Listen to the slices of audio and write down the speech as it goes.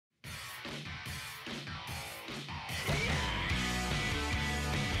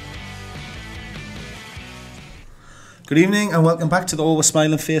Good evening and welcome back to the Always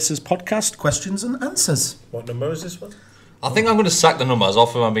Smiling Faces podcast, questions and answers. What number is this one? I think I'm going to sack the numbers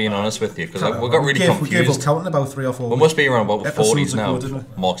off if I'm being honest with you, because we got really confused. We gave up counting about 3 or 4. We must be around about the 40s now. Ago,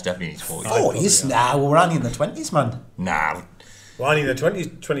 Mark's definitely 40s. 40s? Nah, we're only in the 20s, man. Nah. Well, only in the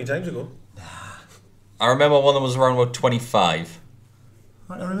 20s, 20 times ago. I remember one that was around about 25.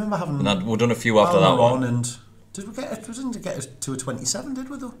 I remember having... And we've done a few after that one. And did we get it? We didn't get it to a 27, did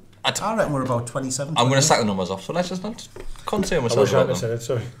we, though? I reckon we're about 27. I'm going to sack the numbers off, so let's just not concern myself I about wish I had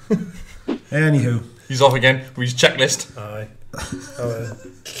said it, sorry. Anywho. He's off again with his checklist. Aye.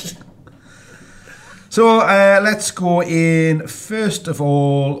 So let's go in first of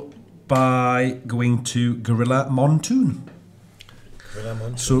all by going to Gorilla Montoon.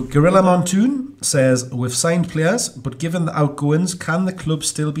 So Gorilla Montoon says, we've signed players, but given the outgoings, can the club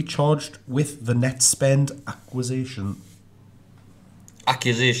still be charged with the net spend accusation?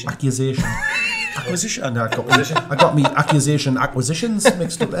 Accusation. Acquisition. And I got me acquisitions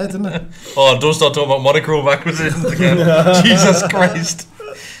mixed up there, didn't I? Oh, don't start talking about monochrome acquisitions again. Jesus Christ.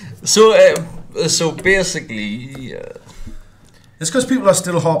 So basically... It's because people are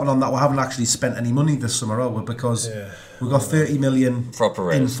still harping on that we haven't actually spent any money this summer, are we? Because we got 30 million for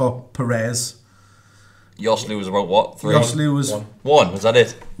Perez. In for Perez. Yosley was about what? 3? Yosley was... One, was that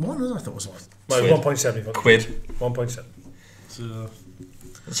it? One, I thought it was one. Well, 1.7. Quid. 1.7.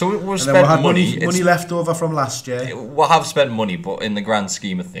 So we've and spent had money left over from last year. We have spent money, but in the grand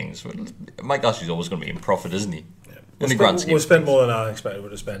scheme of things, Mike Ashley's always going to be in profit, isn't he? Yeah. In the grand scheme. We'll spend more than I expected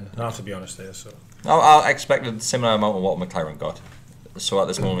to spend. I have to be honest there. So I expected a similar amount of what McLaren got. So at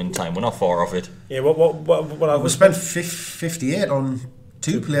this moment in time, we're not far off it. Yeah. What we spent 58 on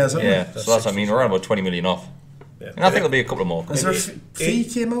 2 players, haven't we? Yeah. So that's what I mean. We're around about 20 million off. Yeah. And I think there'll be a couple of more. Is there a fee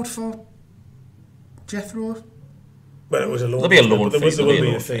came out for Jethro? Well, it was a loan. There'll be a loan fee. There will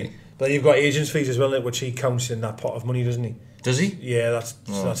be a fee. But you've got agents' fees as well, which he counts in that pot of money, doesn't he? Does he? Yeah,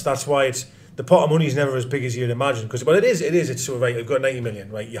 that's why it's the pot of money is never as big as you'd imagine. Because it is. It's sort of right. You've got 90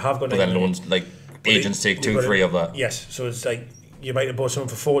 million, right? You have got. 90 but then million. loans like agents take 2-3 of that. Yes, so it's like you might have bought someone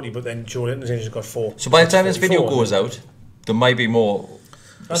for 40, but then Joe Linton's agent got 4. So by the time this video goes out, there might be more.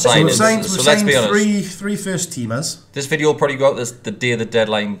 So we've signed three first teamers. This video will probably go out the day the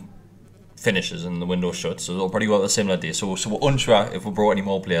deadline finishes and the window shuts, so it'll probably go out the similar day. So we're unsure if we brought any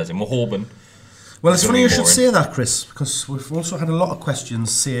more players in. We're hoping. Well, it's funny you should say that, Chris, because we've also had a lot of questions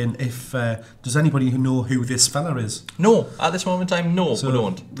saying if does anybody know who this fella is? No, at this moment in time, no, we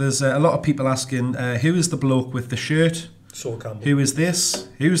don't. There's a lot of people asking who is the bloke with the shirt? Sol Campbell. Who is this?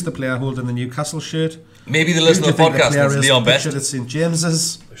 Who's the player holding the Newcastle shirt? Maybe the listener of the podcast is Leon Best. At St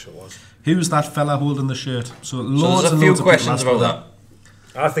James's. I wish it was. Who's that fella holding the shirt? So there's a few questions about that.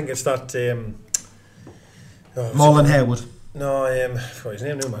 I think it's that Marlon Harewood. No, what's his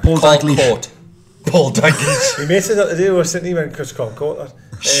name now, man? Paul Dalglish. Paul Dalglish. He made it that today. I was sitting here and Chris Concourt.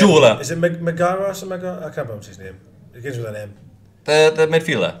 Sure. Is it Megara or something? I can't pronounce his name. It begins with an M. The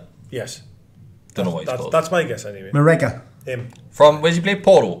midfielder. Yes. Don't know what he's called. That's my guess anyway. Marega. Him. From where's he play?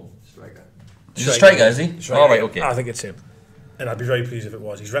 Porto. Striker. He's a striker, is he? All right, okay. I think it's him, and I'd be very pleased if it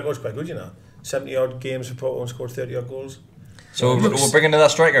was. His record's quite good, you know. 70 odd games for Porto and scored 30 odd goals. So we're bringing in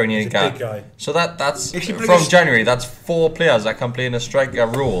that striker in your He's a big guy. So that's from January. That's 4 players that can play in a striker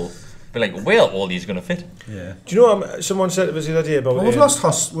role. Be like, well, all these going to fit. Yeah. Do you know? Someone said it was the idea about. Well, we've lost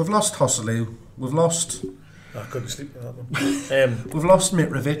Hosselu. We've lost. I couldn't sleep with that one. We've lost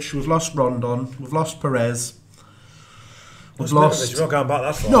Mitrovic. We've lost Rondon. We've lost Perez. We've lost. You're not going back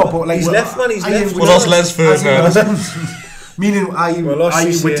that far. No, but like he's left, man. He's left. We lost Les Ferdinand. Meaning,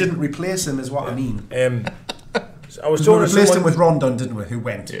 we him. didn't replace him, is what I mean. I was we replaced him with Rondon, didn't we? Who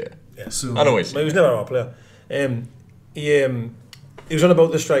went? Yeah. So, I know he's. He was never our player. He was on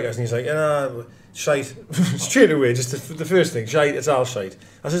about the strikers, and he's like, shite. Straight away, just the first thing, shite. It's all shite.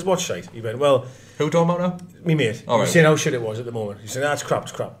 I says, what's shite? He went, well. Who talking about now? Me mate. All right. He's saying how shit it was at the moment. He's saying, it's crap,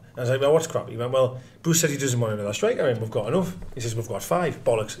 it's crap. And I was like, well, what's crap? He went, well, Bruce said he doesn't want another striker in. We've got enough. He says, we've got 5.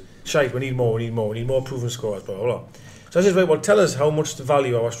 Bollocks. Shite, we need more proven scorers, blah, blah, blah. So I said, right, well, tell us how much the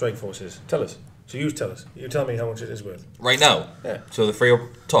value of our strike force is. Tell us. So you tell us. You tell me how much it is worth. Right now? Yeah. So the 3 up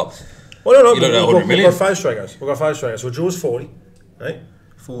top? Well, no, you don't know 100 million. We've got 5 strikers. We've got 5 strikers. So Joe's 40, right?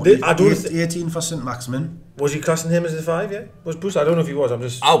 40. 18 for St Maximin. Was he classing him as a 5, yeah? Was Bruce? I don't know if he was.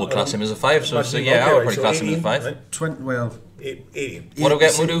 I would class him as a 5, so yeah, I would probably class him as a 5. Right? 20, well... 18. What do we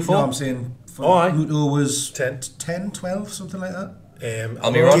get Mudu for? No, I'm saying... Mudu was 10, 12, something like that.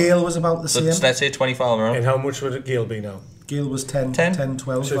 Gale was about the same. Let's say 25 around. And how much would Gale be now? Gale was 10,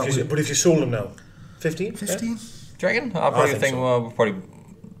 12. So but if you sold him now, 15? 15? Yeah? Do you reckon? I probably think we'll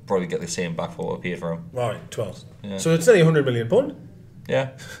probably get the same back for what we paid for him. Right, 12. Yeah. So it's nearly £100 million.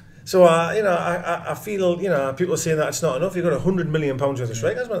 Yeah. So, I feel, people saying that it's not enough. You've got £100 million worth of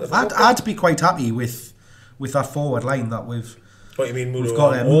strikers, man. I'd be quite happy with that forward line that we've... What you mean, we've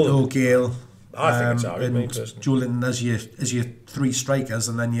got Muto, Gale, I think it's alright, me personally. Julian as your three strikers,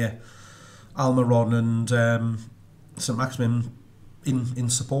 and then your Almiron and St Maximin in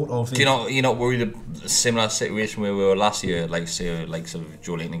support of it. You're not worried of a similar situation where we were last year, like say, like sort of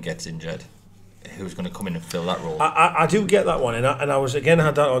Julian gets injured? Who's going to come in and fill that role? I do get that one, and I was again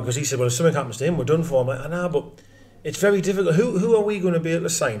had that one because he said, well, if something happens to him, we're done for. I'm like, nah, but it's very difficult. Who are we going to be able to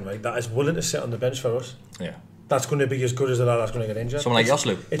sign, right, that is willing to sit on the bench for us? Yeah. That's going to be as good as the lad that's going to get injured. Someone like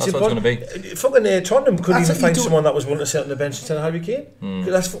Joslu. That's what it's going to be. Fucking Tottenham couldn't even find someone that was willing to sit on the bench instead of Harry Kane.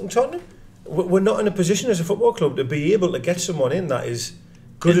 That's fucking Tottenham. We're not in a position as a football club to be able to get someone in that is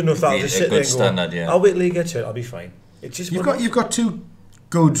good enough that I'll just sit there and go, standard, yeah. I'll wait till he gets hurt, I'll be fine. It's just you've got two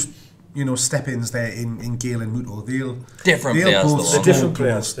good, step-ins there in Gale and Muto. They're different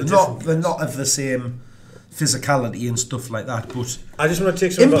players. They're not of the same physicality and stuff like that, but I just want to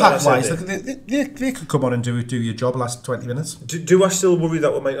take some impact-wise, they could come on and do your job last 20 minutes. Do I still worry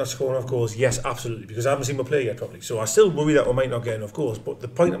that we might not score enough goals? Yes, absolutely, because I haven't seen my play yet properly. So I still worry that we might not get enough goals. But the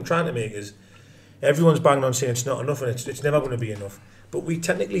point I'm trying to make is, everyone's banging on saying it's not enough and it's never going to be enough. But we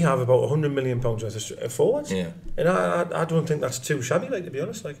technically have about £100 million worth of forwards. Yeah. And I don't think that's too shabby, to be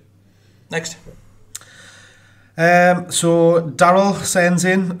honest. Next. So Daryl sends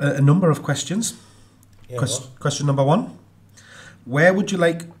in a number of questions. Yeah, question number 1: Where would you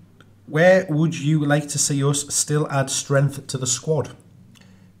like to see us still add strength to the squad?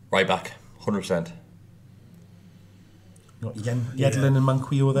 Right back, 100%. Yedlin and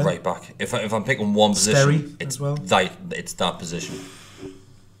Manquillo then? Right back. If I'm picking one position, it's well. It's that position.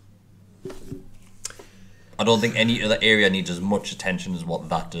 I don't think any other area needs as much attention as what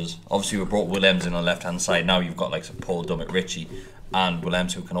that does. Obviously, we brought Williams in on the left-hand side. Now you've got like Paul Dummett, Ritchie, and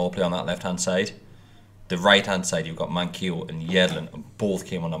Williams who can all play on that left-hand side. The right-hand side, you've got Manquillo and Yedlin, and both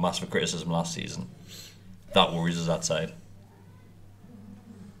came under massive criticism last season. That worries us that side.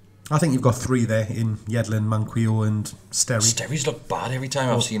 I think you've got 3 there in Yedlin, Manquillo and Sterry. Sterry's looked bad every time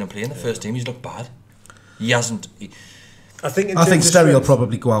I've seen him play in the first team. He's looked bad. He hasn't... I think Sterry will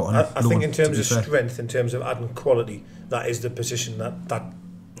probably go out on I think in terms of strength, in terms of adding quality, that is the position that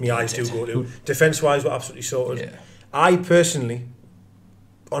my eyes do go to. Defence-wise, we're absolutely sorted. Yeah. I personally,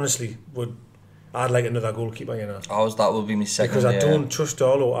 honestly, I'd like another goalkeeper, That would be my second. Because I don't trust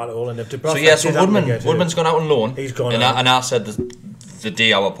Darlow at all. And if Woodman's gone out on loan. He's gone and out. And I said the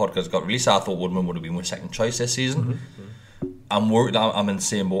day our podcast got released, I thought Woodman would have been my second choice this season. I'm worried. I'm in the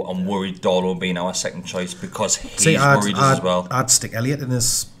same boat. I'm worried Darlow being our second choice because he's worried as well. I'd stick Elliott in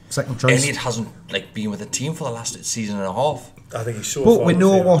his second choice. Elliott hasn't been with the team for the last season and a half. I think he's so. But we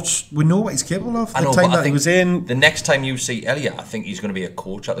know what he's capable of. I know, time but that he was in. The next time you see Elliott, I think he's going to be a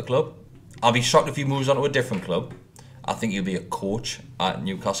coach at the club. I'll be shocked if he moves on to a different club. I think he'll be a coach at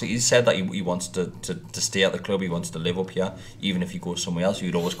Newcastle. He said that he wants to stay at the club. He wants to live up here. Even if he goes somewhere else,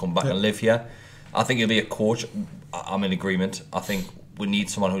 he'd always come back and live here. I think he'll be a coach. I'm in agreement. I think we need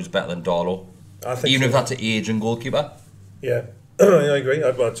someone who's better than Darlow. Even if that's an aging goalkeeper. Yeah. I agree.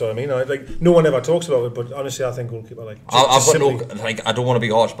 That's what I mean. No one ever talks about it, but honestly, I think goalkeeper. I don't want to be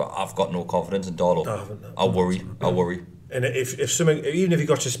harsh, but I've got no confidence in Darlow. I'll worry. And if something, even if he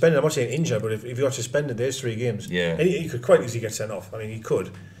got suspended, I'm not saying injured, but if he got suspended, there's 3 games. Yeah. And he could quite easily get sent off. I mean, he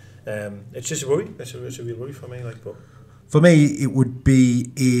could. It's just a worry. It's a real worry for me. But for me, it would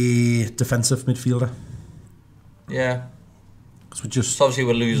be a defensive midfielder. Yeah. Just obviously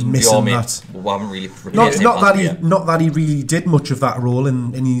we're losing the army. We haven't really not that he really did much of that role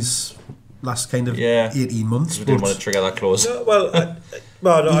in his last kind of 18 months. We didn't want to trigger that clause.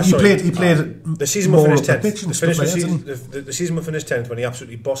 No, he played the season will finish 10th. The season will finish 10th when he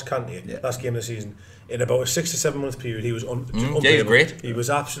absolutely bossed Kante last game of the season. In about a 6 to 7 month period, he was unbelievable. He was great. He was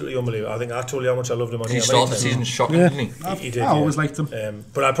absolutely unbelievable. I think I told you how much I loved him on here. He started the season shocking, didn't he? He did. I always liked him.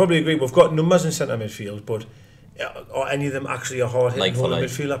 But I probably agree. We've got numbers in centre midfield, but are any of them actually a hard hitting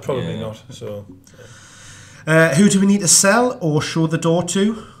midfielder? Probably not. So, who do we need to sell or show the door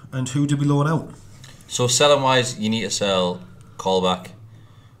to, and who do we loan out? So selling wise, you need to sell Colback,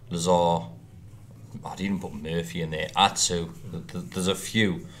 Lazar. I'd even put Murphy in there. Atsu. There's a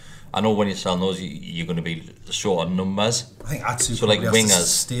few. I know when you're selling those, you're going to be short on numbers. I think Atsu. So like wingers.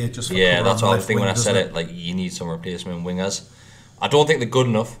 Stay just for that's what I was thinking when I said it. Like you need some replacement wingers. I don't think they're good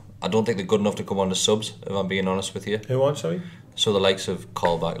enough. I don't think they're good enough to come on the subs, if I'm being honest with you. Who won, sorry? So the likes of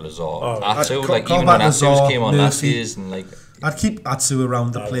Colback, Lazar, Atsu, even when Atsu came on last season, I'd keep Atsu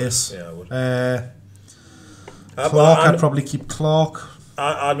around the place. I would. Clark, I'd probably keep Clark.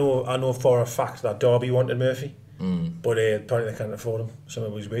 I know for a fact that Derby wanted Murphy. but apparently they can't afford him. Some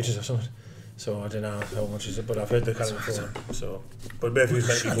of his wages or something. So I don't know how much is it, but I've heard they can't afford him. So, but maybe he's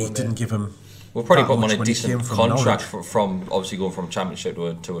meant to be going didn't give him. We'll probably put him on a when he decent came from contract from obviously going from Championship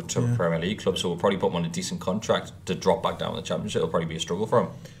to a Premier League club. So we'll probably put him on a decent contract to drop back down to the Championship. It'll probably be a struggle for him,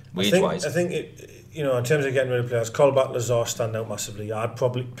 wage-wise. I think in terms of getting rid of players, Colback, Lazar stand out massively. I'd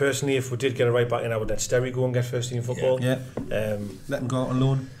probably, personally, if we did get a right back in, I would let Sterry go and get first team football. Yeah. Let him go out on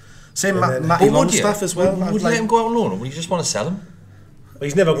loan. Same then- Matty But would you? Longstaff as well. Would you let him go out on loan, or would you just want to sell him?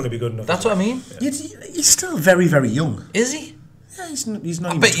 He's never going to be good enough. That's what I mean. He's still very, very young. Is he? Yeah, he's not I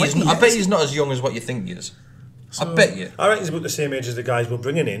even bet 20 I yet. bet he's not as young as what you think he is. I bet you. I reckon he's about the same age as the guys we're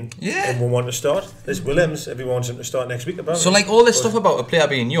bringing in. Yeah. And we want to start. There's Williams. Everyone wants him to start next week. Apparently. So like all this stuff about a player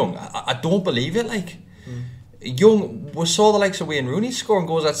being young, I don't believe it. Like young, we saw the likes of Wayne Rooney scoring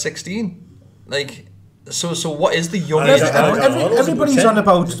goals at 16. Like, so what is the youngest? Everybody's on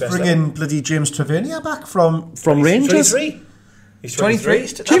about bringing bloody James Tavernier back from Rangers. 23. He's 23.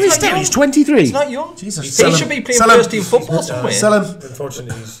 Jamie Sterry's 23. He's not young. Jesus, He should be playing first team football somewhere. Sell him.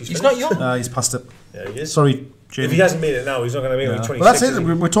 Unfortunately, He's not young. He's past it. Yeah, he is. Sorry, Jamie. If he hasn't made it now, he's not going to make it. 26. Well, that's it.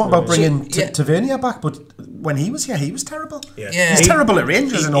 We're talking about bringing So, yeah. Tavernier back, but when he was here, he was terrible. Yeah. He's terrible at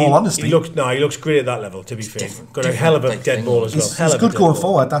Rangers, in all honesty. He looks great at that level, to be fair. Got a hell of a different dead thing. ball as well. He's good going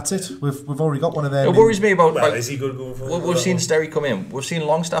forward, that's it. We've already got one of them. It worries me about. Well, like, is he good going forward? we've seen Sterry come in. We've seen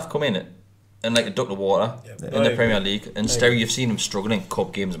Longstaff come in and like a duck of water in the Premier League. And Sterry, you've seen him struggling in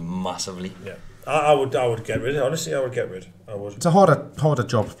cup games massively. Yeah, I would get rid. Honestly, I would get rid. I would. It's a harder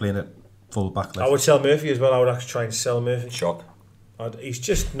job playing at full back left. I would sell Murphy as well. I would actually try and sell Murphy. Shock. He's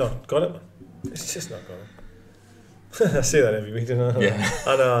just not got it, man. He's just not got it. I say that every week, don't I? Yeah.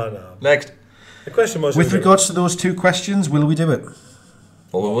 I know. Next. The question was... With regards to those two questions, will we do it?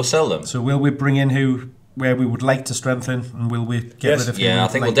 But we'll sell them. So will we bring in where we would like to strengthen, and will we get rid of who Yeah, I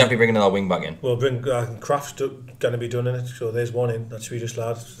we'd think like we'll definitely bring another wing back in. We'll bring Kraft's going to be done in it, so there's one in. That Swedish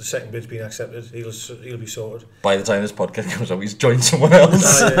lad. The second bid's been accepted. He'll be sorted. By the time this podcast comes out, he's joined someone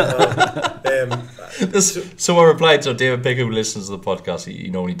else. Someone replied, so David Picker, who listens to the podcast, he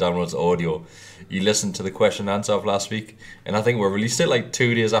normally downloads the audio. He listened to the question and answer of last week, and I think we released it like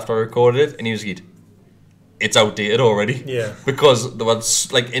 2 days after I recorded it, and he was like, it's outdated already. Yeah. Because there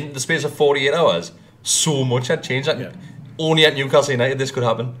was, like, in the space of 48 hours, so much had changed. Like, only at Newcastle United this could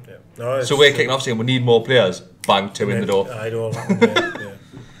happen. Yeah. No, so we're kicking off saying we need more players. Bang, two in the door. I don't. Yeah.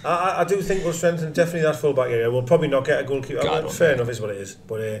 I do think we'll strengthen definitely that full back area. We'll probably not get a goalkeeper. Fair enough is what it is.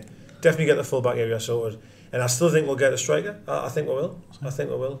 But definitely get the full back area sorted. And I still think we'll get a striker. I think we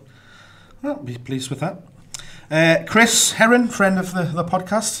will. I'll be pleased with that. Chris Heron, friend of the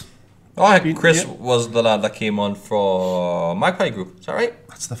podcast. Oh, Kris was the lad that came on for Magpie Group. Is that right?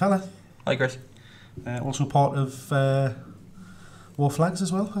 That's the fella. Hi, Kris. Also part of War Flags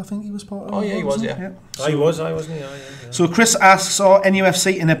as well. I think he was part of. Oh yeah, he was. Yeah. I wasn't he? Yeah. So Chris asks, are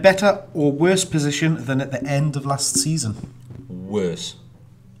NUFC in a better or worse position than at the end of last season? Worse.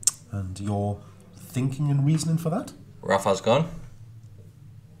 And your thinking and reasoning for that? Rafa's gone,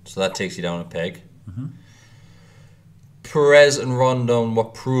 so that takes you down a peg. Perez and Rondon were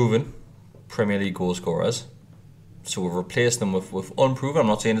proven Premier League goal scorers, so we've replaced them with unproven. I'm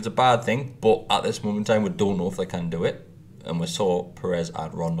not saying it's a bad thing, but at this moment in time we don't know if they can do it, and we saw Perez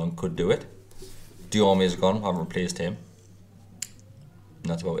and Rondon could do it. Diome is gone, haven't replaced him,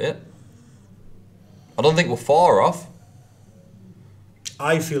 and that's about it. I don't think we're far off.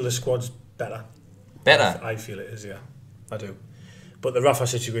 I feel the squad's better. Better? I feel it is, yeah. I do. But the Rafa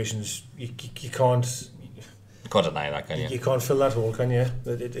situations, you can't... You can't deny that, can you? You can't fill that hole, can you?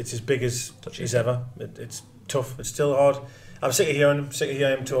 It's as big as ever. It's tough. It's still hard. I'm sick of hearing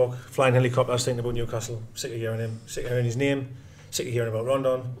him talk. Flying helicopters, thinking about Newcastle. Sick of hearing him. Sick of hearing his name. Sick of hearing about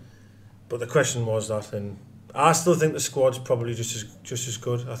Rondon. But the question was that, and I still think the squad's probably just as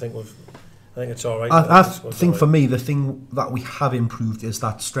good. I think it's all right. I think for me, the thing that we have improved is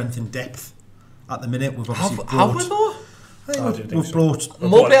that strength and depth. At the minute, we've obviously have we though? We've brought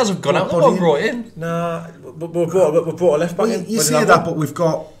more players have gone out than we've brought in. Nah, we've brought a left back in. You say that, but we've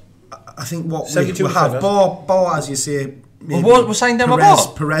got. I think what we have, bar as you say. We're saying them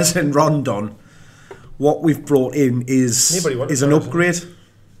about Perez and Rondon. What we've brought in is an upgrade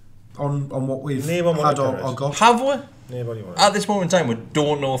on what we've had or got. Have we? At this moment in time, we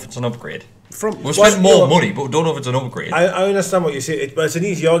don't know if it's an upgrade. We've spent more money, but we don't know if it's an upgrade. I understand what you say, but it's an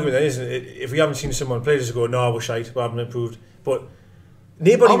easy argument, then, isn't it? If we haven't seen someone play, just go, no, we're shite, we haven't improved. But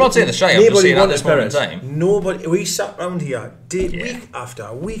nobody. I'm not saying the shite. I'm just saying at this moment in time. Nobody. We sat round here week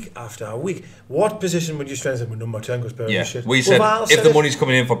after week after week. What position would you strengthen with number 10? Because Perez is shit. We said if the money's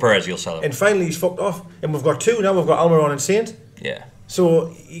coming in for Perez, you'll sell him. And finally, he's fucked off, and we've got two now. We've got Almiron and Saint. Yeah.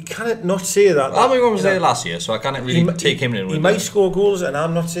 So you cannot not say that. Almiron was there last year, so I can't really take him in. He might score goals, and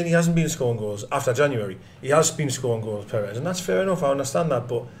I'm not saying he hasn't been scoring goals after January. He has been scoring goals, Perez, and that's fair enough. I understand that,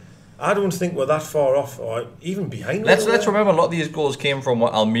 but I don't think we're that far off, or even behind. Let's remember a lot of these goals came from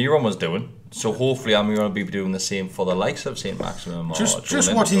what Almiron was doing. So hopefully Almiron will be doing the same for the likes of St. Maximum.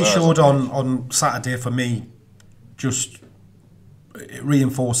 Just what he showed on Saturday for me, just. It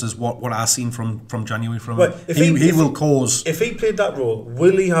reinforces what I've seen from January from him. He will cause. If he played that role,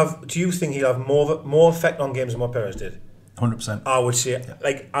 will he have? Do you think he'll have more effect on games than what Perez did? 100%. I would say,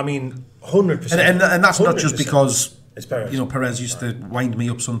 100%. And that's 100%. Not just because it's Perez. Perez used to wind me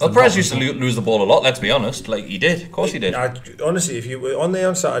up something. Well, Perez used to lose the ball a lot. Let's be honest. Like he did, of course he did. Honestly, if you were on there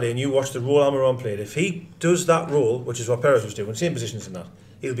on Saturday and you watched the role Almiron played, if he does that role, which is what Perez was doing, same positions in that,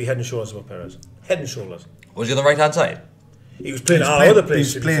 he'll be head and shoulders above Perez. Head and shoulders. Was he on the right hand side? He was playing all over the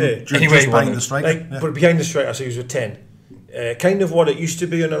place. He was playing just behind the striker. But behind the striker, so he was with 10. Kind of what it used to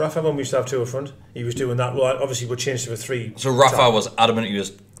be under Rafa when we used to have 2 up front. He was doing that. Well, obviously, we changed to a 3. So Rafa was adamant he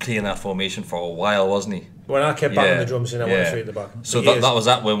was playing that formation for a while, wasn't he? When I kept banging the drums and I wanted 3 at the back. So that was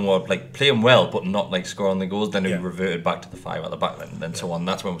that when we were like playing well, but not like scoring the goals. Then we reverted back to the 5 at the back, and then so on.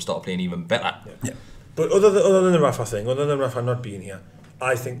 That's when we started playing even better. Yeah. But other than the Rafa thing, other than Rafa not being here,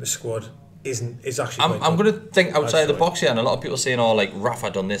 I think the squad is actually. I'm going to think outside the box here, and a lot of people saying, "Oh, like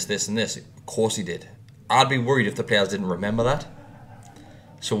Rafa done this, and this." Of course he did. I'd be worried if the players didn't remember that.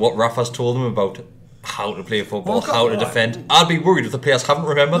 So what Rafa's told them about how to play football, how to defend, I'd be worried if the players haven't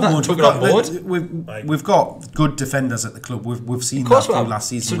remembered that and took it on board. We've got good defenders at the club. We've seen that through last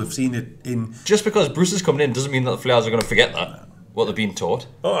season. We've seen it in. Just because Bruce is coming in doesn't mean that the players are going to forget that. What they've been taught.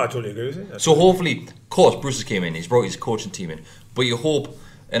 Oh, I totally agree with you. So hopefully, of course, Bruce has came in. He's brought his coaching team in, but you hope.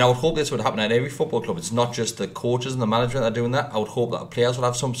 And I would hope this would happen at every football club. It's not just the coaches and the management that are doing that. I would hope that the players will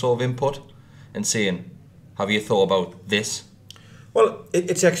have some sort of input and saying, have you thought about this? Well,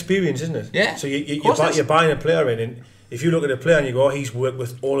 it's experience, isn't it? Yeah. So you're buying a player in, and if you look at a player and you go, he's worked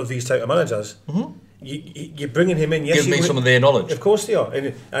with all of these type of managers, you're bringing him in. Yes, give me some of their knowledge. Of course they are.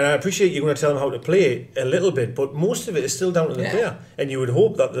 And I appreciate you're going to tell them how to play a little bit, but most of it is still down to the player. And you would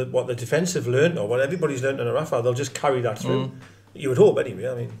hope that what the defensive learned, or what everybody's learned in a Rafa, they'll just carry that through. You would hope, anyway.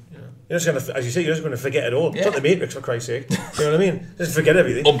 I mean, you're just going to, as you say, you're just going to forget it all. It's not the Matrix, for Christ's sake. You know what I mean? Just forget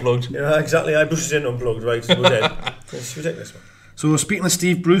everything. Unplugged. Exactly. I Bruce is in unplugged, right? We're dead. It's ridiculous, man. So speaking of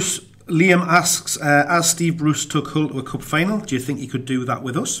Steve Bruce, Liam asks, as Steve Bruce took Hull to a cup final, do you think he could do that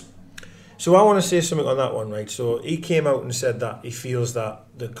with us? So I want to say something on that one, right? So he came out and said that he feels that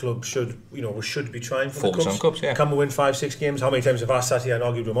the club should, we should be trying for focus the on cups. Yeah. Can we win 5-6 games? How many times have I sat here and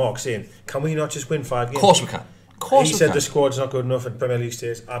argued with Mark saying, can we not just win 5 games? Of course we can. He said the squad's not good enough at Premier League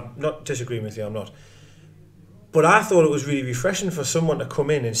stage. I'm not disagreeing with you, I'm not. But I thought it was really refreshing for someone to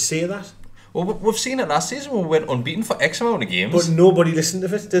come in and say that. Well, we've seen it last season when we went unbeaten for X amount of games. But nobody listened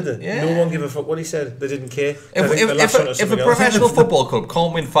to it, did they? Yeah. No one gave a fuck what he said. They didn't care. If a professional football club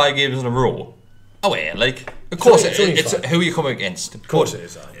can't win 5 games in a row, of course it's who you come against. Of course it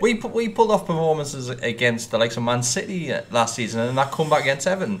is. We pulled off performances against the likes of Man City last season, and that comeback against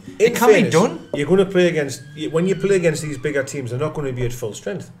Everton. It can be done. You're going to play against, when you play against these bigger teams, they're not going to be at full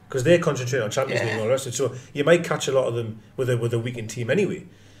strength because they concentrate on Champions League and all the rest of it. So you might catch a lot of them with a weakened team anyway.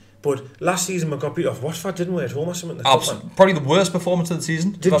 But last season we got beat off Watford, didn't we, at home or something? Probably the worst performance of the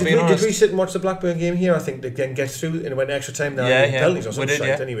season. Did we sit and watch the Blackburn game here? I think they can get through and went extra time there penalties or something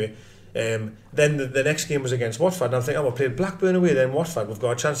anyway. Then the next game was against Watford, and I'm thinking, we played Blackburn away, then Watford. We've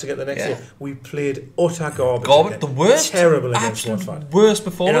got a chance to get the next year. We played utter garbage. The worst, terrible against Watford. Worst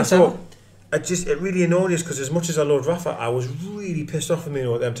performance ever. It really annoyed us because as much as I loved Rafa, I was really pissed off with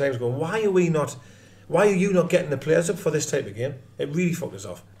me at them times. Going, why are you not getting the players up for this type of game? It really fucked us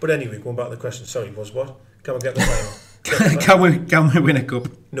off. But anyway, going back to the question. Sorry, was what? Can we get the final? Can we win a cup?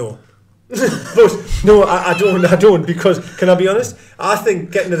 No. But no, I don't, because can I be honest? I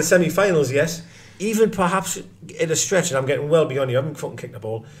think getting to the semi-finals, yes, even perhaps in a stretch, and I'm getting well beyond you, I haven't fucking kicked the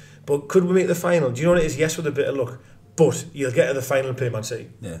ball, but could we make the final? Do you know what it is? Yes, with a bit of luck, but you'll get to the final and play Man City.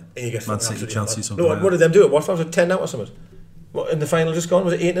 Yeah, and you get Man City, Chelsea, something. No, what did them do at Watford? Was it 10 out or something? What, in the final just gone?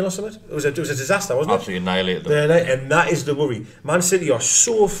 Was it 8-0 or something? It was a disaster, wasn't it? Absolutely annihilated them. And that is the worry. Man City are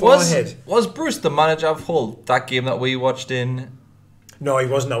so far ahead. Was Bruce the manager of Hull that game that we watched in? No, he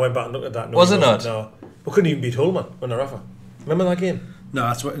wasn't. I went back and looked at that. No, was it not? No. We couldn't even beat Hull, man, on the Rafa. Remember that game? No,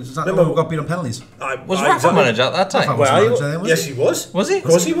 that's what. Is that when we got beat on penalties? Was Rafa manager at that time? Yes, he was. Was he? Of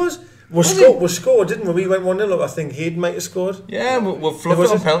course he was. We scored, didn't we? We went 1-0 up. I think he might have scored. Yeah, we're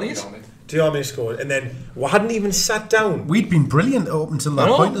fluffed on penalties. Diarmi scored, and then we hadn't even sat down. We'd been brilliant up until that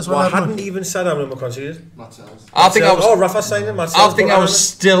point as well. We hadn't even sat down when we conceded. Rafa signed him. I think I was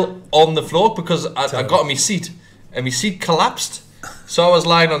still on the floor because I got on my seat, and my seat collapsed. So I was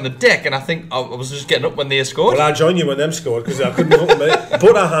lying on the deck, and I think I was just getting up when they scored. Well, I joined you when them scored because I couldn't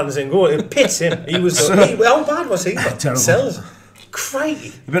put our hands in goal. It pits him. He was. How bad was he? Terrible. Cells.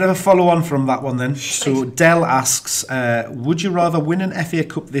 Crikey. A bit of a follow-on from that one then. So Dell asks, would you rather win an FA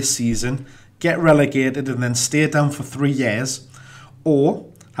Cup this season, get relegated and then stay down for 3 years,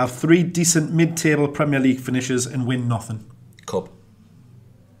 or have 3 decent mid-table Premier League finishes and win nothing? Cup.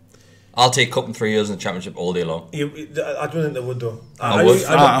 I'll take Cup in 3 years in the Championship all day long. I don't think they would though. I would.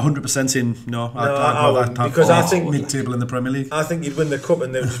 100% in no. I'd rather have because I think mid-table in the Premier League. I think you'd win the Cup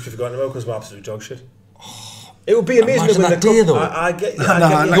and they would just be forgotten about because we're absolute dog shit. It would be amazing to win the day, Cup. Though. I get you.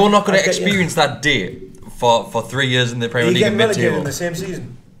 You're not going to experience that day for 3 years in the Premier League and mid-table. In the same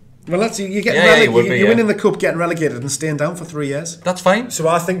season. Well, that's you get you're winning the Cup, getting relegated, and staying down for 3 years. That's fine. So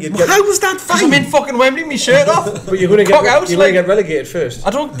I think you'd get. How was that fine? I'm in fucking Wembley, my shirt off. But you're going to get relegated first.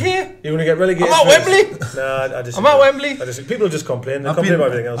 I don't care. You're going to get relegated. I'm at Wembley. Nah, I disagree. I'm at Wembley. People just complain. They complain about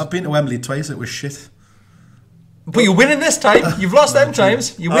everything else. I've been to Wembley twice. It was shit. But you're winning this time. You've lost them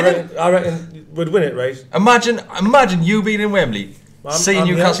times. You're winning. I reckon we'd win it, right? Imagine you being in Wembley. See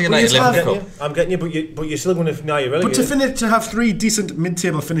Newcastle United live in the Cup. I'm getting you, but you're still going to now you're relegated. But to have 3 decent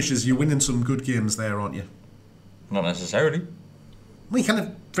mid-table finishes, you're winning some good games there, aren't you? Not necessarily. Well, you kind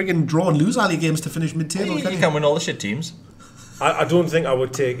of friggin' draw and lose all your games to finish mid-table. You can win all the shit teams. I don't think I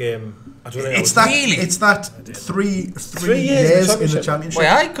would take. It's that 3 years in the Championship.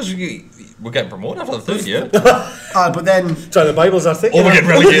 Why? Because we're getting promoted after the 3rd year. But then... So the Bible's our thing. Or we're getting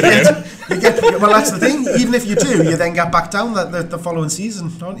relegated. Well, that's the thing. Even if you do, you then get back down the following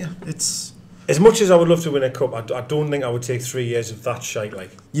season, don't you? It's... As much as I would love to win a cup, I don't think I would take 3 years of that shite.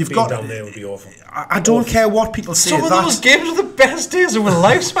 Like being down there would be awful. I don't care what people say. Some of those games are the best days of my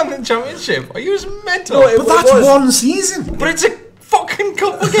life spent in the Championship. Are you mental? No, but that's one season. But it's a fucking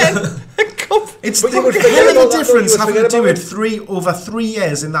cup again. A cup. It's the hell of a difference having to do it over 3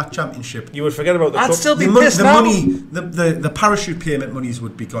 years in that Championship. You would forget about the cup. I'd still be the pissed now. money, the parachute payment monies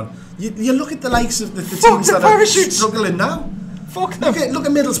would be gone. You look at the likes of the teams that are struggling now. Fuck them. Look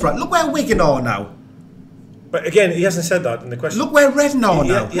at Middlesbrough. Look where Wigan are now. But again, he hasn't said that in the question. Look where Reading are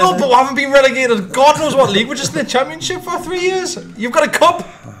now. No, but we haven't been relegated. God knows what league. We're just in the Championship for 3 years. You've got a cup.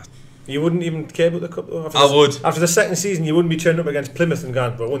 You wouldn't even care about the cup though? Would. After the second season, you wouldn't be turning up against Plymouth and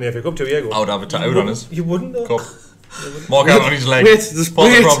going, well, won the FA Cup 2 years ago. I would have a tattoo on us. You wouldn't though? Cup. Mark out on his leg. There's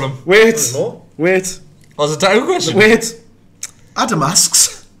part of the problem. Wait. Oh, there's a tattoo question. Wait. Adam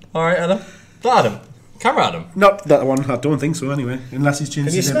asks. Alright, Adam. Adam. Camera Adam. Not that one. I don't think so anyway. Unless he's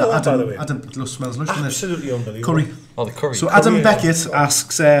changed his name. Can you smell that, by the way? Adam smells lush. Absolutely unbelievable. Curry. Oh, the curry. So Adam Beckett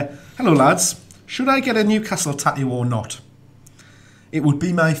asks, hello lads, should I get a Newcastle tattoo or not? It would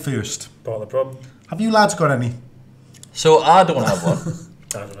be my first. Part of the problem. Have you lads got any? So I don't have one.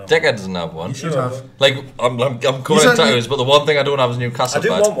 I don't know. Deka doesn't have one. You should have. Like, I'm calling it tattoos, but the one thing I don't have is Newcastle. I do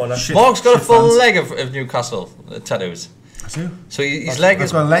want one. Mark's got a full leg of Newcastle tattoos. I do. So his leg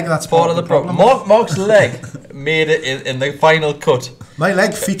is got a leg, that's part of the problem. Mark's leg made it in the final cut. My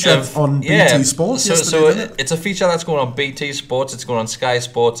leg featured on BT Sports yesterday, it's a feature that's going on BT Sports. It's going on Sky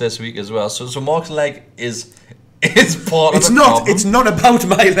Sports this week as well. So Mark's leg is part of the problem. It's not about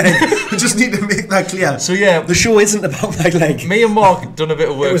my leg. We just need to make that clear. So yeah, the show isn't about my leg. Me and Mark done a bit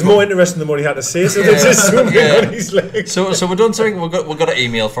of work. It was more interesting than what he had to say. So they just zoomed in on his leg. So we're done something. We got an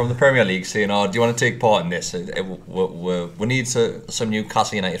email from the Premier League saying, "Oh, do you want to take part in this? We need some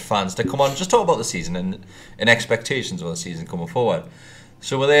Newcastle United fans to come on, just talk about the season and expectations of the season coming forward."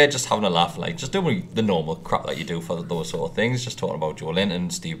 So we're there just having a laugh, like just doing the normal crap that you do for those sort of things, just talking about Joe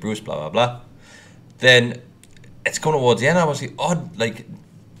Linton, Steve Bruce, blah blah blah. Then it's coming towards the end. I was like, "Oh, like,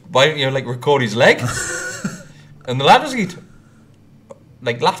 why don't you like record his leg?" And the lad was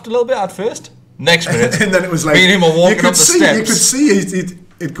like laughed a little bit at first. Next minute, and then it was like me and him are walking up the steps. You could see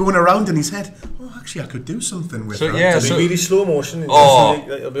it going around in his head. Oh, actually, I could do something with that. Yeah, it'll be really slow motion.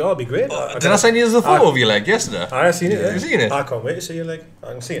 It'll be great. Did I send you the photo of your leg yesterday? I have seen it. Have you seen it? I can't wait to see your leg.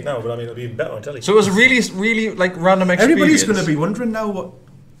 I can see it now, but I mean, it'll be even better on telly. So it was a really like random experience. Everybody's going to be wondering now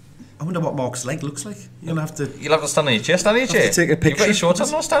I wonder what Mark's leg looks like. You'll have to stand on your chair. Stand on your chair. Take a picture. You've got your shorts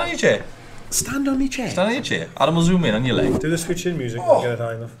on. No, stand on your chair. Stand on your chair. Stand on your chair. Adam will zoom in on your leg. Do the switch in music and get it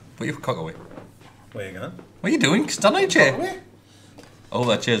high enough. Put your cock away. Where you going? What are you doing? Stand on your chair. Oh,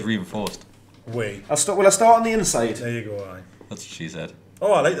 that chair's reinforced. Wait. Will I start on the inside? There you go. Aye. That's what she said.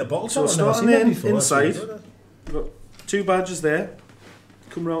 Oh, I like the bottle. So start on the inside. Got 2 badges there.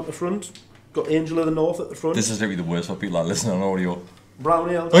 Come round the front. Got Angel of the North at the front. This is going to be the worst for people that listen on audio.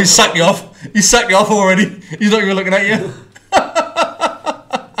 Brown ale. Oh, he's sacked you off. He's sacked you off already. He's not even looking at you.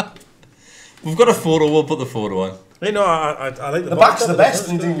 We've got a photo. We'll put the photo on. Hey, no, I like the back's the best.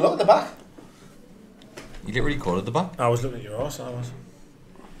 Look at the back. You get recorded the back. I was looking at your arse. I was.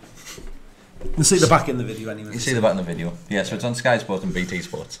 You see the back in the video anyway. You see the back in the video. Yeah, so it's on Sky Sports and BT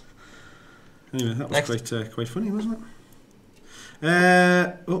Sports. Anyway, that was quite funny, wasn't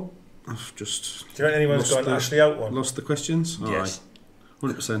it? I've just... Do you reckon anyone's got an Ashley out one? Lost the questions? Yes.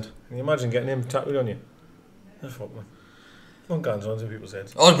 100%. Can you imagine getting him tattooed on you? That's fuck, man. On guns on, some people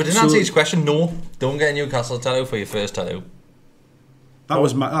said. Oh, but didn't answer his question. No, don't get a Newcastle tattoo for your first tattoo. That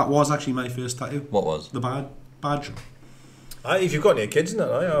was actually my first tattoo. What was? The badge. If you've got any kids in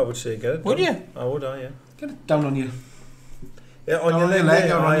that, I would say get it. Would you? I would, yeah. Get it down on you. Yeah, on your leg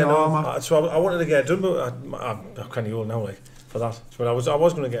or on your arm. So I wanted to get it done, but I'm kind of old now, like, for that. So I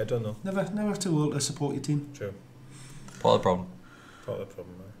was going to get it done, though. Never too old to support your team. True. Part of the problem. Part of the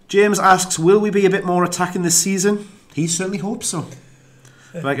problem, man. James asks, will we be a bit more attacking this season? He certainly hopes so.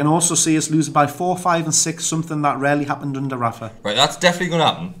 But I can also see us losing by 4, 5 and 6, something that rarely happened under Rafa. Right, that's definitely going to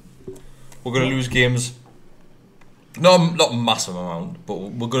happen. We're going to lose games. Not a massive amount, but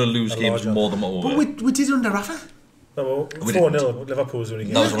we're going to lose games more than what But we did under Rafa. No, well, 4-0, Liverpool's the only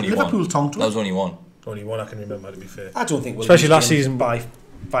game. That was only Liverpool one. tonked That was only one. Only one I can remember, to be fair. I don't think we'll especially lose last season by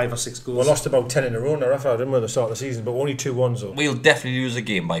 5 or 6 goals. We lost about 10 in a row under Rafa, didn't we, at the start of the season, but only 2-1s though. We'll definitely lose a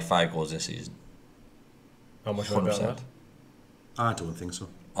game by 5 goals this season. How much would that? I don't think so.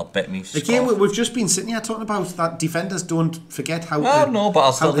 I'll bet me. Again, we've just been sitting here talking about that defenders don't forget how but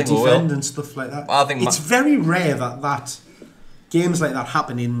I'll still think defend and stuff like that. I think it's very rare that games like that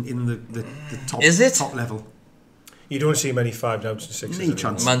happen in the top, top level. You don't see many 5 outs and 6s. Any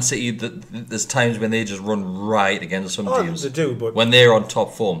chance. Man City, there's times when they just run right against some teams. They do, but when they're on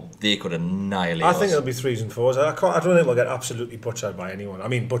top form, they could annihilate us. I think it'll be 3s and 4s. I don't think we'll get absolutely butchered by anyone. I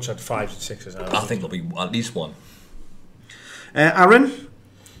mean, butchered 5s and 6s. I think there'll be at least one.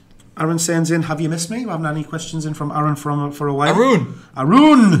 Aaron sends in, have you missed me? We haven't had any questions in from Aaron for a while.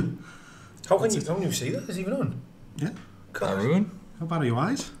 Arun! How can you see that? Is he even on? Yeah. God. Arun? How bad are your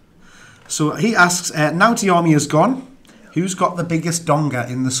eyes? So he asks, now Diarmi is gone, who's got the biggest donga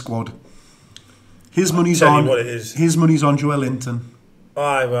in the squad? His money's on Joel Linton.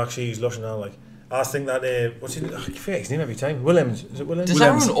 Well, actually, he's lushing out, like. I think that, what's his name? I forget his name every time. Williams. Is it Williams? Does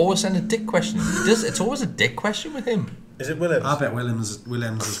Aaron always send a dick question? It's always a dick question with him. Is it Williams? I bet Williams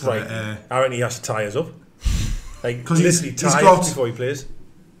is right. I reckon he has to tie us up. Like, because literally tie us before he plays.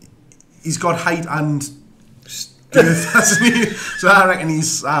 He's got height and girth, hasn't he? So I reckon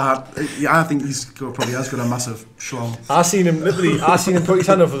I think he's probably has got a massive schlong. I seen him put his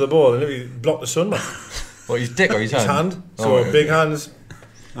hand up for the ball and literally block the sun. What, his dick or his hand? His hand. So big hands.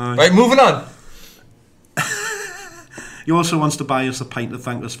 Right, moving on. He also wants to buy us a pint to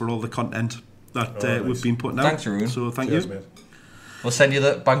thank us for all the content that we've been putting out. Thanks, Arun. So thank you. Mate. We'll send you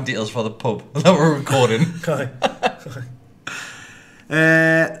the bank details for the pub that we're recording.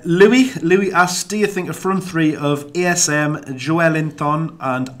 Louis asks, do you think a front three of ASM, Joel Linton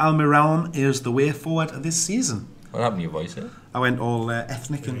and Almiron is the way forward this season? What happened to your voice here? I went all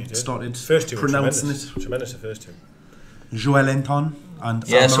ethnic and started pronouncing it. Tremendous, the first two. Joel Linton and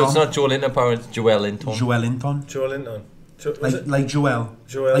yeah, Almiron. So it's not Joel Linton, it's Joel Linton. Joel Linton. Joel Linton. Like Joel.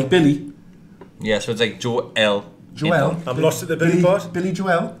 Like Billy. Yeah, so it's like Joel. I'm lost at the Billy part. Billy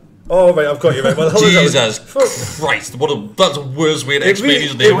Joel. Oh, right, I've got you, right. Well, Jesus Christ, that's the worst way to explain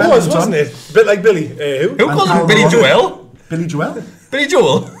his name. It was, wasn't it? A bit like Billy. Who? Who calls him Billy Joel? Billy Joel? Billy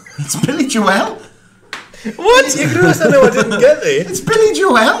Joel? It's Billy Joel? What? You can understand how I didn't get there. It's Billy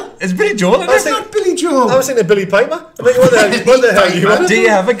Joel? It's Billy Joel, It's not Billy Joel. I was thinking of Billy Piper. I think, what the hell you want? Do you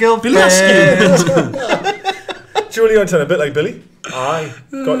have a girlfriend? Julie on a bit like Billy. Aye,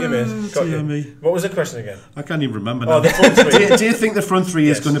 got you, mate. Got you. Me. What was the question again? I can't even remember now. The front three. Do you think the front three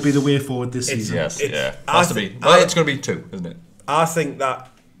is going to be the way forward this season? Yes, yeah. Has to be. Well, it's going to be 2, isn't it? I think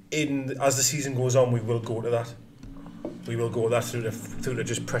that as the season goes on, we will go to that. We will go to that through the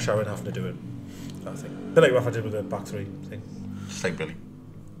just pressure and having to do it. I think. A bit like what I did with the back three thing. Just like Billy.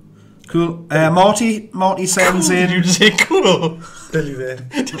 Cool. Marty sends in. Did you just say cool? Billy there.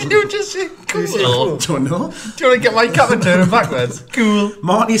 Did you just say cool? Don't know. Do you want to get my cup and turn it backwards? Cool.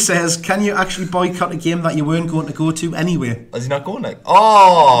 Marty says, can you actually boycott a game that you weren't going to go to anyway? Is he not going like?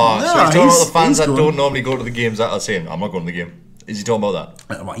 Oh, no, so he's talking about the fans that going. don't normally go to the games that are saying, I'm not going to the game. Is he talking about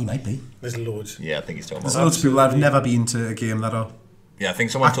that? Well, he might be. There's loads. Yeah, I think he's talking about There's that. loads of people that have never been to a game that are yeah, I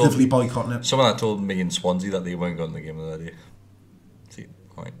think someone actively boycotting it. Someone that told me in Swansea that they weren't going to the game the other day. See,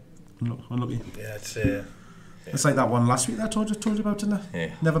 alright. Unlucky. Yeah, it's it's like that one last week that I told you about, didn't I?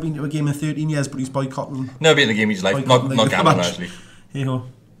 Yeah. Never been to a game in 13 years, but he's boycotting. Never been to a game in his life. Not gambling, actually. Hey-ho.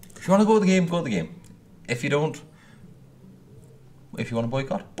 If you want to go to the game, go to the game. If you don't, if you want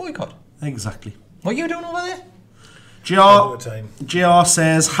to boycott. Exactly. What are you doing over there? JR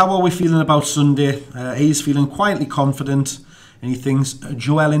says, how are we feeling about Sunday? He's feeling quietly confident, and he thinks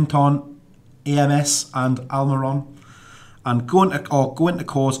Joel Linton AMS and Almiron, and going to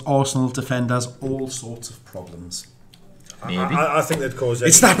cause Arsenal defenders all sorts of problems. Maybe. I think they'd cause...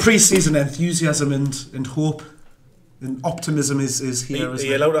 It's that pre-season enthusiasm and hope and optimism is here. Are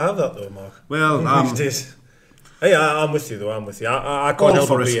you allowed to have that though, Mark? Well, hey, I'm with you though. I'm with you. I can't help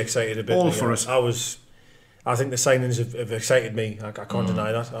but be excited a bit. All for it. I think the signings have excited me. I can't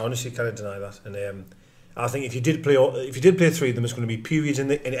deny that. I honestly can't deny that. And I think if you did play three of them, there's going to be periods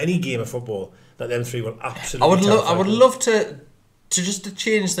in any game of football that them three will absolutely. I would love to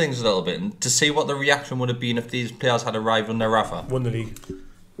change things a little bit and to see what the reaction would have been if these players had arrived under Rafa. Won the league.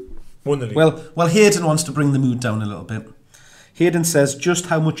 Well, Hayden wants to bring the mood down a little bit. Hayden says, just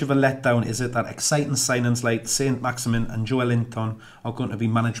how much of a letdown is it that exciting signings like Saint Maximin and Joe Linton are going to be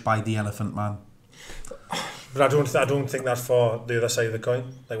managed by the Elephant Man? But I don't think that's for the other side of the coin,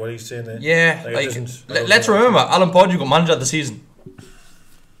 like what he's saying there. Yeah, let's remember, Alan Pardew got manager of the season.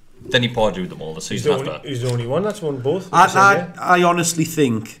 Then he Pardewed them all the season after. He's the only one that's won both. I honestly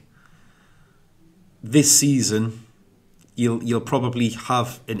think this season you'll probably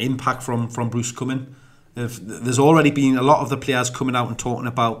have an impact from Bruce coming. There's already been a lot of the players coming out and talking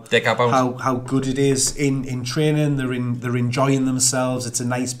about how good it is in training. They're enjoying themselves. It's a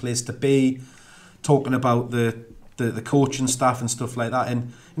nice place to be. Talking about the coaching staff and stuff like that.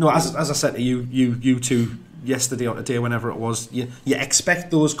 And as I said to you two yesterday or today, whenever it was, you expect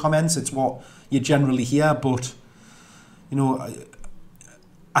those comments. It's what you generally hear, but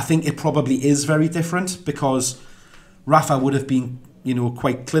I think it probably is very different because Rafa would have been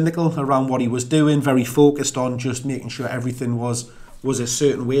quite clinical around what he was doing, very focused on just making sure everything was a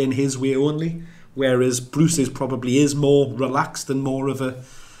certain way and his way only, whereas Bruce probably is more relaxed and more of a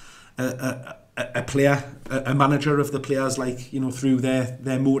player, a manager of the players, through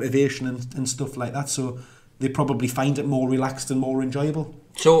their motivation and stuff like that. So they probably find it more relaxed and more enjoyable.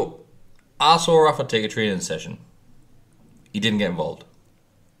 So I saw Rafa take a training session. He didn't get involved.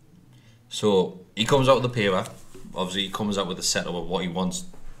 So he comes out with the paper. Obviously, he comes out with a setup of what he wants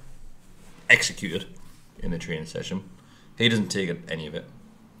executed in the training session. He doesn't take any of it.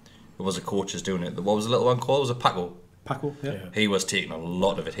 It was the coaches doing it. What was the little one called? It was a Paco. Paco, yeah. He was taking a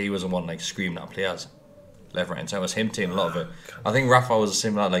lot of it. He was the one screaming at players left, right, and centre. It was him taking a lot of it. I think Rafa was a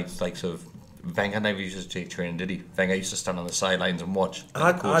similar sort of. Wenger never used to take training, did he? Wenger used to stand on the sidelines and watch.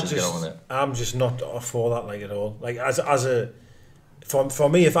 I'm just not for that at all. For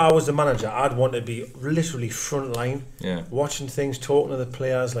me, if I was the manager, I'd want to be literally front line, watching things, talking to the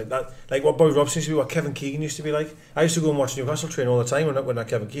players like that, like what Bobby Robson used to be, what Kevin Keegan used to be like. I used to go and watch Newcastle train all the time when not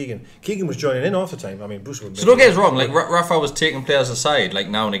Kevin Keegan. Keegan was joining in half the time. I mean, Bruce would. So don't get us wrong. Rafa was taking players aside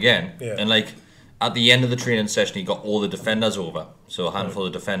now and again, and at the end of the training session, he got all the defenders over. So a handful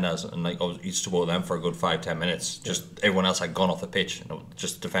of defenders, and he supported them for a good 5-10 minutes. Just everyone else had gone off the pitch,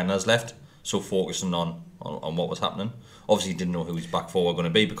 just defenders left. So focusing on what was happening. Obviously, he didn't know who his back four were going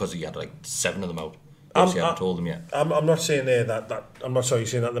to be because he had 7 of them out. Obviously, I haven't told them yet. I'm not saying there that I'm not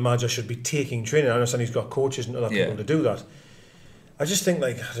saying that the manager should be taking training. I understand he's got coaches and other people to do that. I just think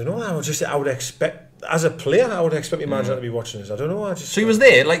I don't know. I would expect as a player, I would expect my manager to be watching this. I don't know. So he was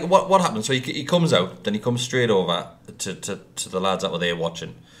there. What happened? So he comes out, then he comes straight over to the lads that were there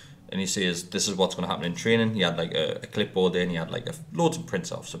watching. And he says, this is what's going to happen in training. He had a clipboard there and he had loads of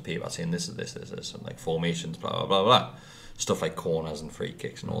prints off some paper saying this is this, and formations, blah, blah, blah, blah. Stuff like corners and free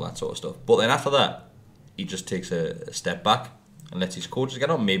kicks and all that sort of stuff. But then after that, he just takes a step back and lets his coaches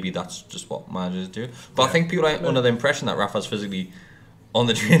get on. Maybe that's just what managers do. But I think people are under the impression that Rafa's physically on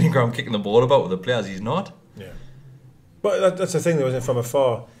the training ground kicking the ball about with the players. He's not. Yeah. But that's the thing though, isn't it? From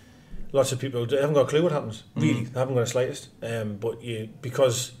afar, lots of people haven't got a clue what happens. Really, they haven't got the slightest.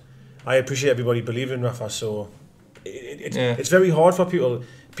 Because I appreciate everybody believing in Rafa, so it's very hard for people.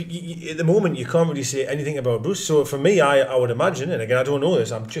 At the moment, you can't really say anything about Bruce. So for me, I would imagine, and again, I don't know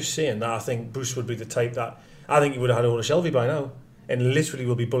this, I'm just saying that I think Bruce would be the type that I think he would have had a hold of Shelby by now, and literally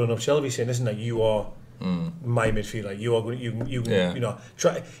will be bulling up Shelby saying, "Listen, you are my midfielder. You are going.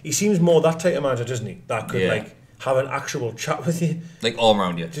 Try." He seems more that type of manager, doesn't he? That could have an actual chat with you, all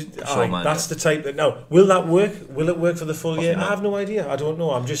around you. That's the type that. Now, will that work? Will it work for the full year? I have no idea. I don't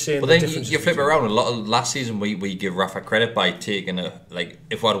know. I'm just saying. But then you flip it around. A lot of last season, we give Rafa credit by taking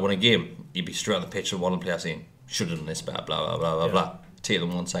if I'd won a game, he'd be straight on the pitch with one of the players saying, "Should have done this better." Blah blah blah blah blah. Take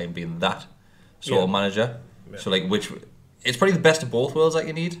them one side and being that sort of manager. Yeah. So it's probably the best of both worlds that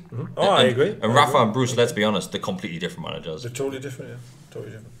you need. Mm-hmm. I agree. And Rafa and Bruce, let's be honest, they're completely different managers. They're totally different.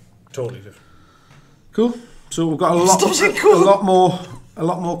 Yeah, totally different. Cool. So we've got a lot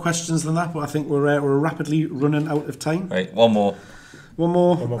more questions than that, but I think we're rapidly running out of time. Right, one more. One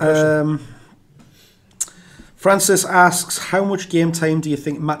more question. Francis asks, how much game time do you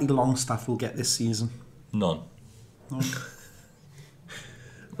think Matty Longstaff will get this season? None. None.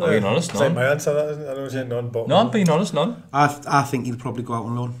 I'm being honest, It's like none. my answer, that isn't it? I know it's none, but... No, I'm being honest, none. I think he'll probably go out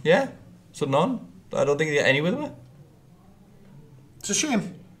on loan. Yeah, so none. I don't think he'll get any with me. It's a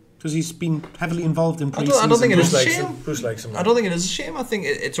shame, because he's been heavily involved in I pre-season. don't think it is Bruce a likes shame. him. Bruce likes him. I don't think it is a shame. I think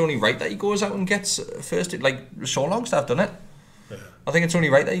it's only right that he goes out and gets first. Like Sean Longstaff done it. Yeah. I think it's only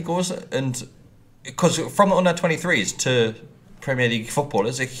right that he goes and because from the under 23s to Premier League football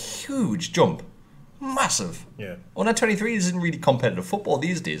is a huge jump, massive. Yeah. Under 23s isn't really competitive football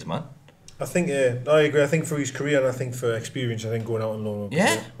these days, man. I think, no, I agree. I think for his career and I think for experience, I think going out on loan would be,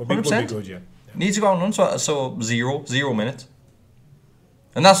 Yeah, would be 100%. good, yeah. Needs to go on run, so zero minutes.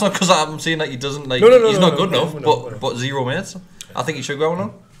 And that's not because I'm saying that he doesn't like. He's not good enough, but 0 minutes. I think he should go on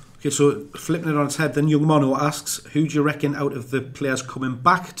run. Okay, so flipping it on its head, then Young Mono asks, who do you reckon out of the players coming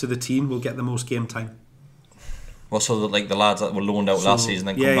back to the team will get the most game time? Well, so like the lads that were loaned out last season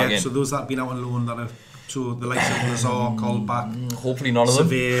and come back in. So those that have been out on loan that are so the likes of Lazar, Colback, hopefully none of them.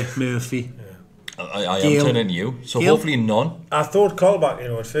 Surveyor, Murphy. I am turning to you, so Gale. hopefully none. I thought Colback,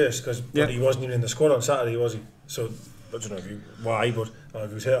 at first, because Yeah. he wasn't even in the squad on Saturday, was he? So, I don't know why, but I don't know if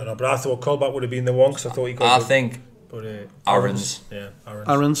he was hurt or not. But I thought Colback would have been the one, because I thought he could. I think But Aaron's. Yeah, Aaron's.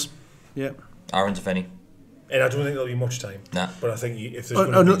 Aaron's. Yeah. Aaron's if any. And I don't think there'll be much time. Nah. But I think if there's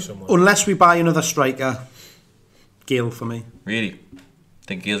going to be someone. Unless we buy another striker, Gale for me, Really?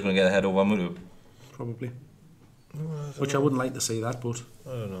 Think Gale's going to get ahead over Mutu? probably. Which I wouldn't like to see that, but I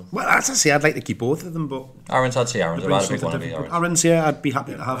don't know. well, as I say, I'd like to keep both of them, but Aaron's, I'd say Aaron's. bring I'd pick something one of the different. Aaron's. Aaron's, yeah, I'd be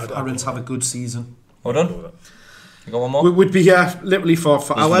happy to have I'd Aaron's have a good season. Hold on. You got one more? We would be here literally for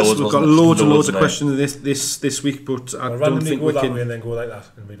There's hours. loads, We've got wasn't there? loads and loads of Loads questions this week, but I I'll don't randomly think go we that way can. and then go like that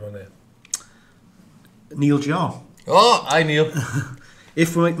and read one there. Neil Jar. Oh, I Neil.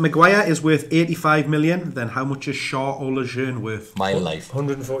 If Maguire is worth 85 million, then how much is Shaw or Lejeune worth? My life.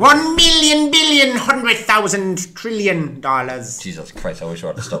 140. 1 million billion 100,000 trillion dollars. Jesus Christ, I wish I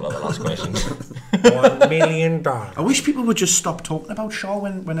had to stop at the last question. $1 million. I wish people would just stop talking about Shaw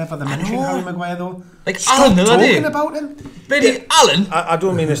whenever they mention know. Harry Maguire, though. Like Stop Alan the other talking day. about him. Bloody Alan. I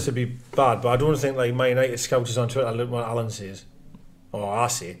don't mean this to be bad, but I don't think like my United scouts is on Twitter and look what Alan says. Or I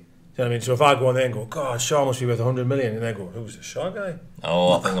say. Do you know what I mean? So if I go on there and go, God, Shaw must be worth 100 million, and they go, who's the Shaw guy?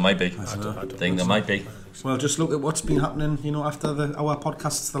 Oh, I think there might be. I don't think there might be. Well, just look at what's been happening, after our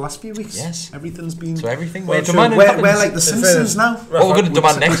podcasts the last few weeks. Yes. Everything's been... So everything Well, we're sure, demanding We're happens. like the Simpsons now. What we're going to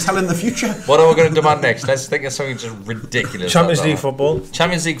demand We're next? telling the future. What are we going to demand next? Let's think of something just ridiculous. Champions like League that. football.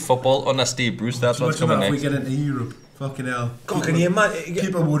 Champions League football under Steve Bruce. That's what's coming If we next. get into Europe, fucking hell. God, can you imagine?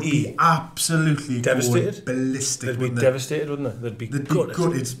 People would be absolutely Devastated. ballistic, They'd be wouldn't they? devastated, wouldn't they? They'd be They'd be gutted.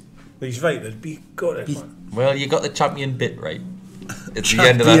 gutted. He's right, they'd be gutted, man. Well, you got the champion bit right. It's the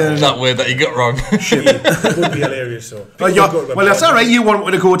Champion. end of that word that you got wrong. It would be hilarious, though. Well, that's all right. You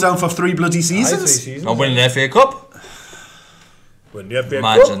want to go down for 3 bloody seasons. I'm winning the FA Cup. Wouldn't you have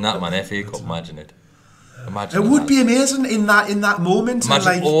Imagine that, man. FA Cup. Imagine it. Imagine It would be amazing in that moment. Imagine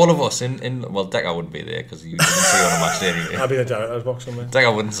like, all of us in. Well, Deka wouldn't be there because you didn't see you on a match day anyway. I'd be the director's box somewhere.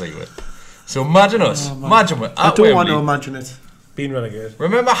 Deka wouldn't see you. So imagine us. Imagine we're I at don't want to Wembley. imagine it. Being relegated.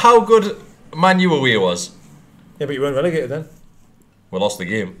 Remember how good Man U away was? Yeah, but you weren't relegated then. We lost the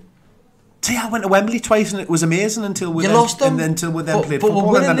game. See, I went to Wembley twice and it was amazing until we You then, lost them? and then until we then But- played but we're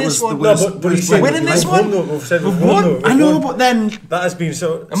football, and winning then it this was the one. worst. No, but worst we're game of winning my this life. one. We've said We've we've won, won. though. I We've know, won. but then That has been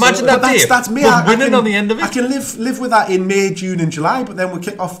so. Imagine but that day. that's me. We're I winning can, on the end of it. I can live with that in May, June, and July, but then we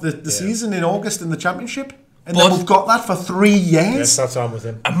kick off the season in August in the Championship, and But- then we've got that for 3 years. Yes, that's on with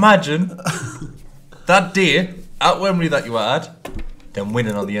him. Imagine that day at Wembley that you were at, then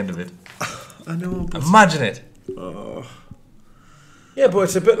winning on the end of it. I know. But Imagine it. Yeah, but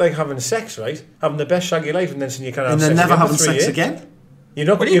it's a bit like having sex, right? Having the best shag of your life, and then you can't have and sex then never again having for 3 sex years. again. You're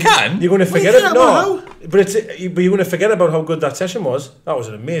not. Well, you can. You're going to Well, forget you it. can't, No, well, but you're going to forget about how good that session was. That was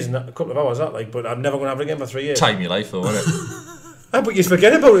an amazing couple of hours. That like, but I'm never going to have it again for 3 years. Time your life though, wouldn't it? But you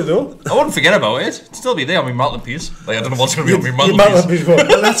forget about it though. I wouldn't forget about it. It'd still be there on my mantelpiece. Like, I don't know what's going to be on my You might not mantelpiece. be good.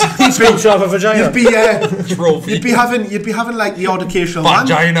 Well, that's Spinach off a vagina. Trophy. You'd be having like the odd occasional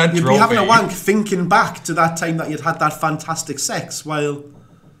Vagina wank. You'd be having a trophy. wank thinking back to that time that you'd had that fantastic sex while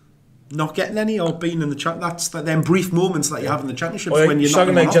not getting any or being in the chat. That's them brief moments that you have in the championships Or when you're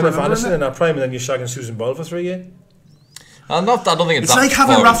shagging not like Jennifer Aniston in her prime, and then you're shagging Susan Boyle for 3 years. I don't think It's that like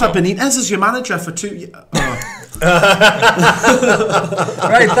having far Rafa into it. Benitez as your manager for 2 years.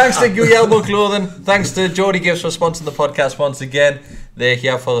 Right, thanks to Guillermo Clothing. Thanks to GEORDIE Gifts for sponsoring the podcast once again. They're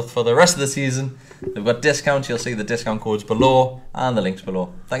here for the rest of the season. They've got discounts. You'll see the discount codes below and the links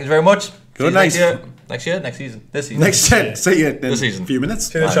below. Thank you very much. Good See you night. Next year? Next season? This season? Next set, see you in This season. a few minutes.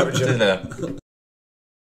 See you in the Alright, championship. see you later.